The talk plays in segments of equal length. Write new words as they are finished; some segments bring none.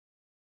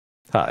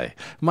Hi,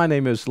 my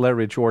name is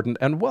Larry Jordan,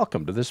 and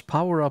welcome to this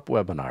Power Up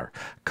webinar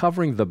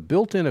covering the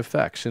built-in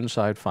effects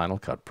inside Final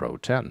Cut Pro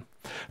 10.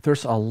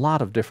 There's a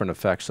lot of different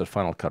effects that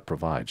Final Cut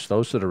provides,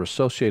 those that are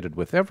associated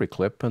with every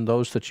clip and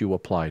those that you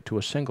apply to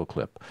a single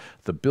clip.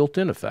 The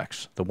built-in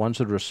effects, the ones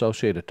that are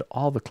associated to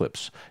all the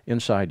clips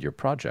inside your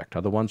project,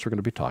 are the ones we're going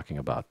to be talking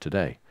about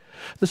today.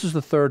 This is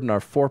the third in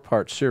our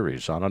four-part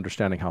series on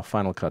understanding how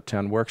Final Cut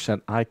 10 works,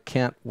 and I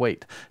can't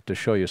wait to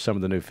show you some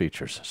of the new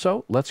features.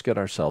 So let's get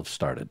ourselves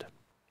started.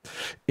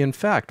 In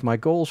fact, my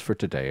goals for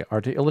today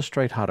are to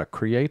illustrate how to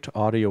create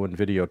audio and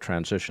video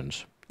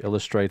transitions,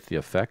 illustrate the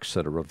effects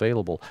that are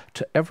available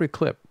to every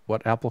clip,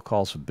 what Apple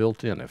calls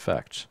built-in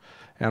effects,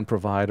 and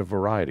provide a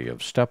variety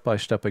of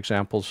step-by-step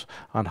examples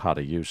on how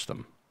to use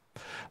them.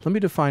 Let me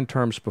define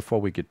terms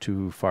before we get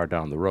too far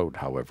down the road,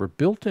 however.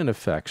 Built-in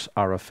effects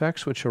are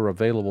effects which are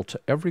available to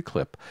every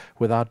clip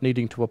without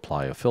needing to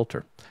apply a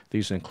filter.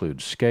 These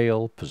include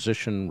scale,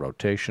 position,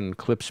 rotation,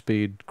 clip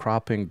speed,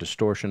 cropping,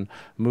 distortion,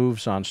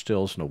 moves on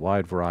stills, and a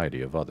wide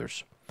variety of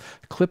others.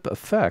 Clip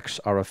effects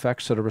are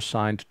effects that are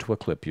assigned to a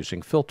clip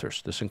using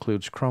filters. This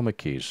includes chroma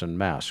keys and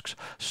masks,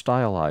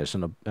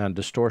 stylize and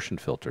distortion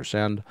filters,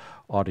 and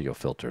audio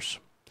filters.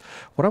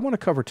 What I want to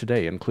cover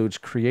today includes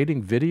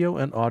creating video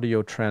and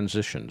audio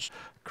transitions,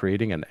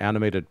 creating an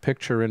animated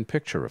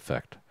picture-in-picture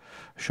effect,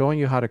 showing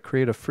you how to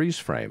create a freeze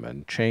frame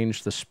and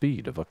change the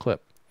speed of a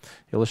clip,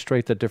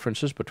 illustrate the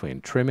differences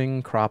between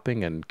trimming,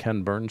 cropping, and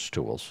Ken Burns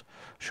tools,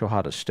 show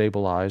how to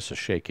stabilize a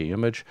shaky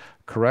image,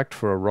 correct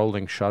for a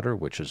rolling shutter,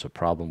 which is a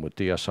problem with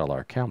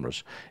DSLR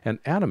cameras, and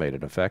animate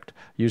an effect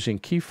using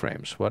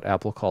keyframes, what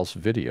Apple calls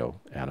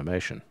video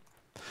animation.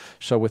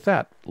 So with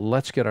that,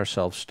 let's get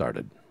ourselves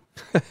started.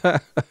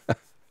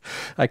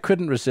 I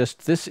couldn't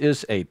resist. This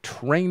is a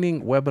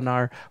training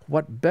webinar.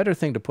 What better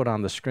thing to put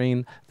on the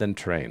screen than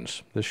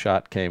trains? This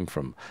shot came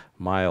from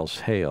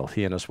Miles Hale.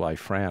 He and his wife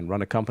Fran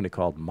run a company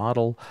called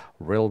Model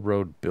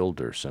Railroad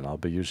Builders, and I'll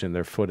be using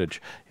their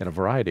footage in a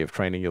variety of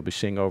training you'll be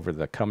seeing over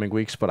the coming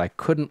weeks, but I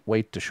couldn't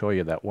wait to show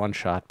you that one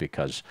shot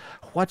because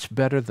what's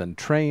better than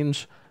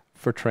trains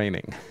for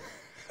training?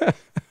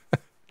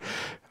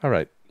 All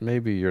right,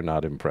 maybe you're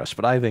not impressed,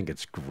 but I think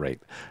it's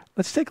great.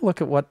 Let's take a look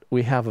at what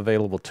we have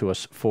available to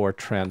us for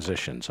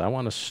transitions. I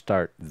want to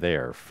start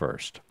there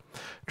first.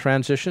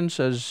 Transitions,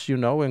 as you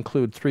know,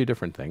 include three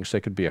different things. They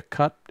could be a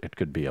cut, it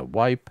could be a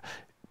wipe,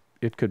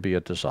 it could be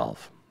a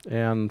dissolve.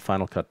 And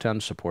Final Cut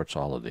 10 supports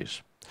all of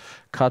these.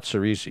 Cuts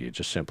are easy. It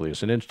just simply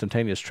is an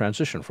instantaneous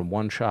transition from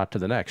one shot to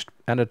the next.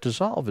 And a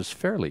dissolve is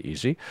fairly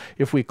easy.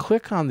 If we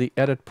click on the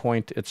edit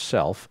point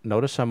itself,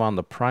 notice I'm on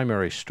the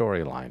primary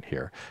storyline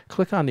here.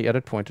 Click on the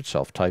edit point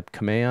itself, type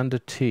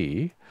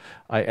Command-T,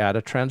 I add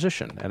a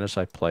transition. And as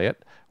I play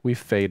it, we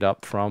fade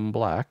up from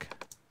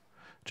black,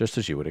 just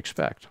as you would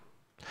expect.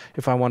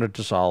 If I want to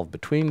dissolve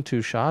between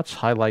two shots,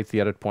 highlight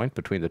the edit point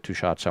between the two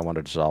shots I want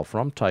to dissolve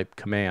from, type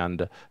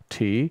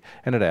Command-T,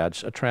 and it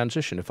adds a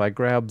transition. If I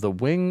grab the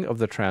wing of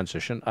the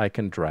transition, I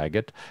can drag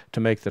it to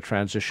make the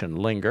transition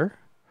linger,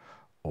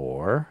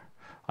 or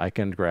I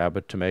can grab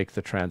it to make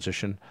the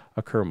transition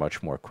occur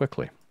much more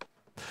quickly.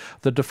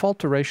 The default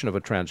duration of a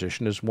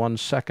transition is 1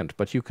 second,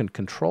 but you can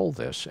control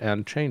this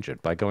and change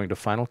it by going to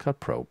Final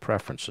Cut Pro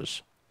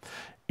Preferences.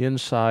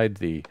 Inside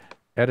the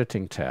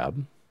Editing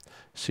tab,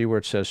 see where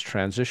it says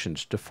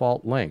Transitions,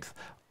 Default Length.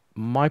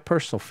 My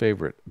personal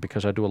favorite,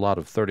 because I do a lot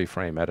of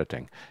 30-frame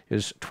editing,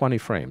 is 20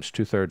 frames,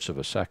 2/3 of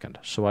a second.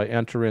 So I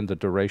enter in the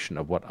duration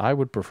of what I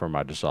would prefer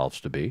my dissolves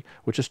to be,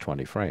 which is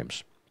 20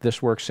 frames.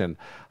 This works in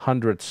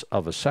hundredths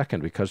of a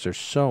second because there's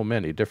so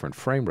many different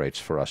frame rates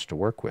for us to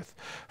work with,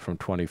 from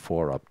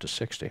 24 up to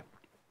 60.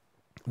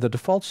 The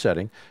default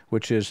setting,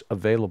 which is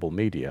Available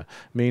Media,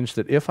 means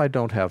that if I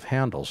don't have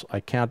handles,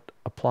 I can't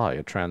apply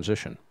a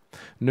transition.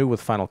 New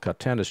with Final Cut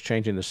 10 is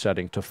changing the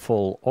setting to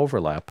full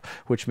overlap,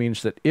 which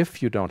means that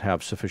if you don't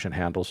have sufficient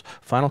handles,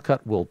 Final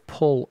Cut will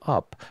pull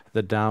up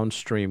the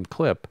downstream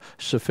clip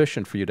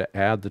sufficient for you to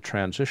add the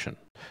transition.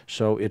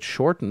 So it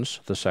shortens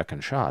the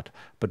second shot,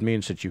 but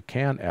means that you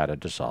can add a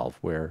dissolve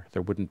where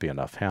there wouldn't be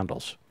enough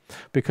handles.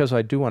 Because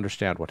I do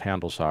understand what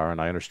handles are and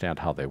I understand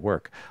how they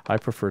work, I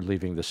prefer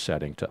leaving this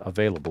setting to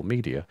Available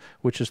Media,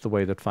 which is the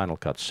way that Final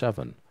Cut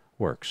 7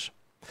 works.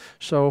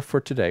 So for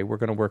today, we're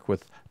going to work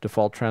with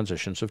default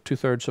transitions of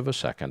 2/3 of a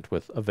second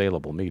with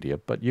Available Media,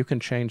 but you can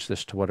change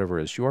this to whatever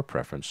is your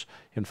preference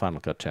in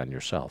Final Cut 10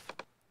 yourself.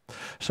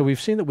 So we've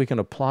seen that we can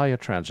apply a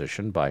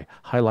transition by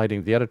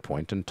highlighting the edit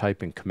point and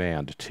typing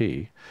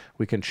Command-T.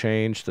 We can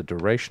change the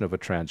duration of a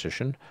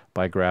transition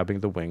by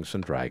grabbing the wings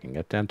and dragging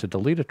it. And to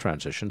delete a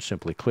transition,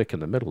 simply click in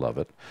the middle of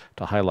it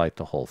to highlight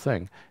the whole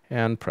thing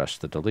and press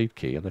the delete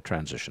key and the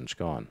transition's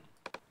gone.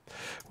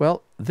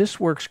 Well, this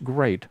works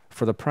great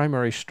for the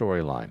primary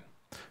storyline,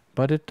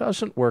 but it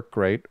doesn't work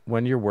great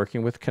when you're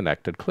working with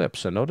connected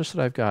clips. And notice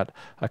that I've got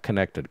a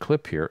connected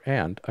clip here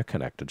and a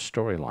connected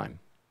storyline.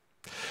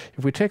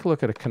 If we take a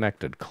look at a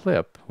connected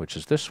clip, which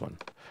is this one,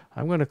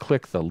 I'm going to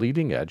click the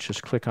leading edge,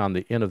 just click on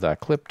the end of that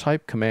clip,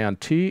 type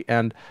Command-T,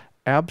 and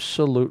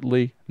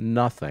absolutely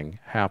nothing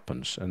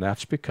happens. And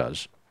that's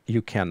because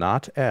You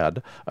cannot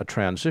add a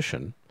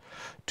transition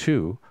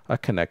to a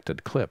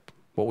connected clip.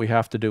 What we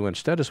have to do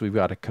instead is we've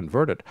got to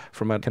convert it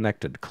from a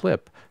connected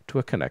clip to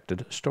a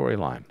connected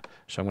storyline.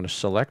 So I'm going to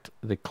select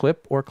the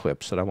clip or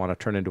clips that I want to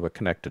turn into a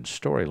connected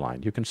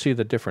storyline. You can see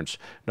the difference.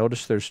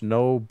 Notice there's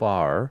no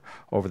bar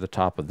over the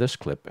top of this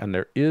clip, and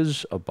there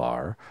is a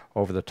bar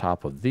over the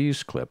top of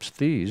these clips.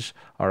 These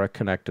are a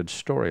connected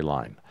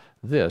storyline.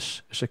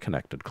 This is a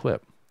connected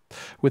clip.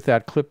 With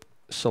that clip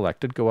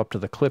selected, go up to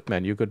the clip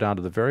menu, go down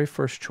to the very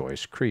first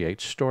choice, Create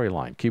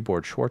Storyline.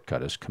 Keyboard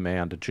shortcut is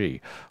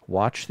Command-G.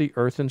 Watch the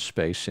earth and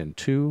space in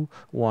 2,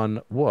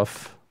 1,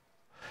 woof,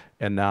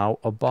 and now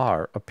a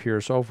bar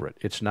appears over it.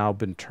 It's now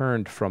been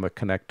turned from a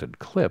connected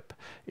clip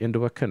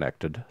into a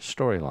connected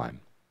storyline.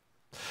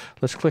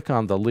 Let's click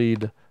on the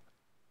lead,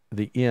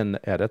 the in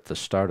edit, the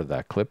start of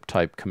that clip,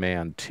 type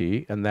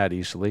Command-T, and that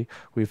easily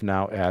we've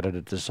now added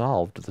a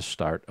dissolve to the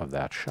start of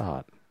that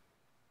shot.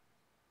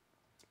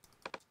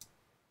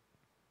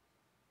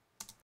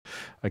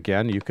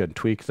 Again, you can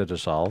tweak the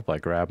dissolve by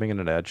grabbing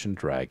an edge and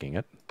dragging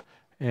it,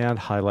 and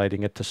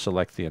highlighting it to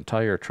select the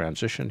entire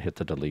transition, hit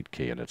the delete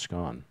key, and it's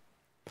gone.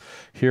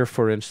 Here,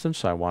 for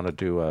instance, I want to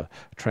do a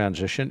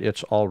transition.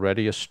 It's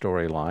already a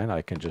storyline.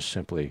 I can just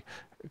simply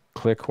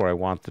click where I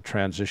want the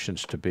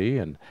transitions to be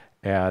and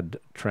add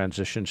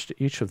transitions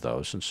to each of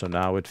those. And so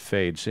now it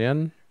fades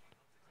in,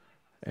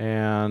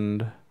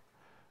 and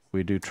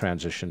we do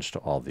transitions to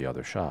all the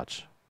other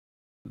shots.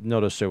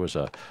 Notice there was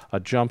a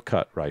jump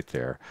cut right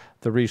there.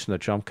 The reason the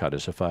jump cut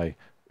is if I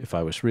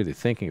was really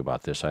thinking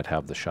about this, I'd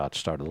have the shot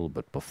start a little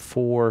bit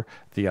before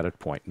the edit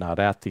point, not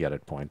at the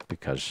edit point,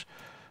 because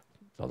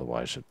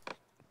otherwise it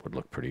would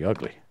look pretty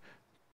ugly.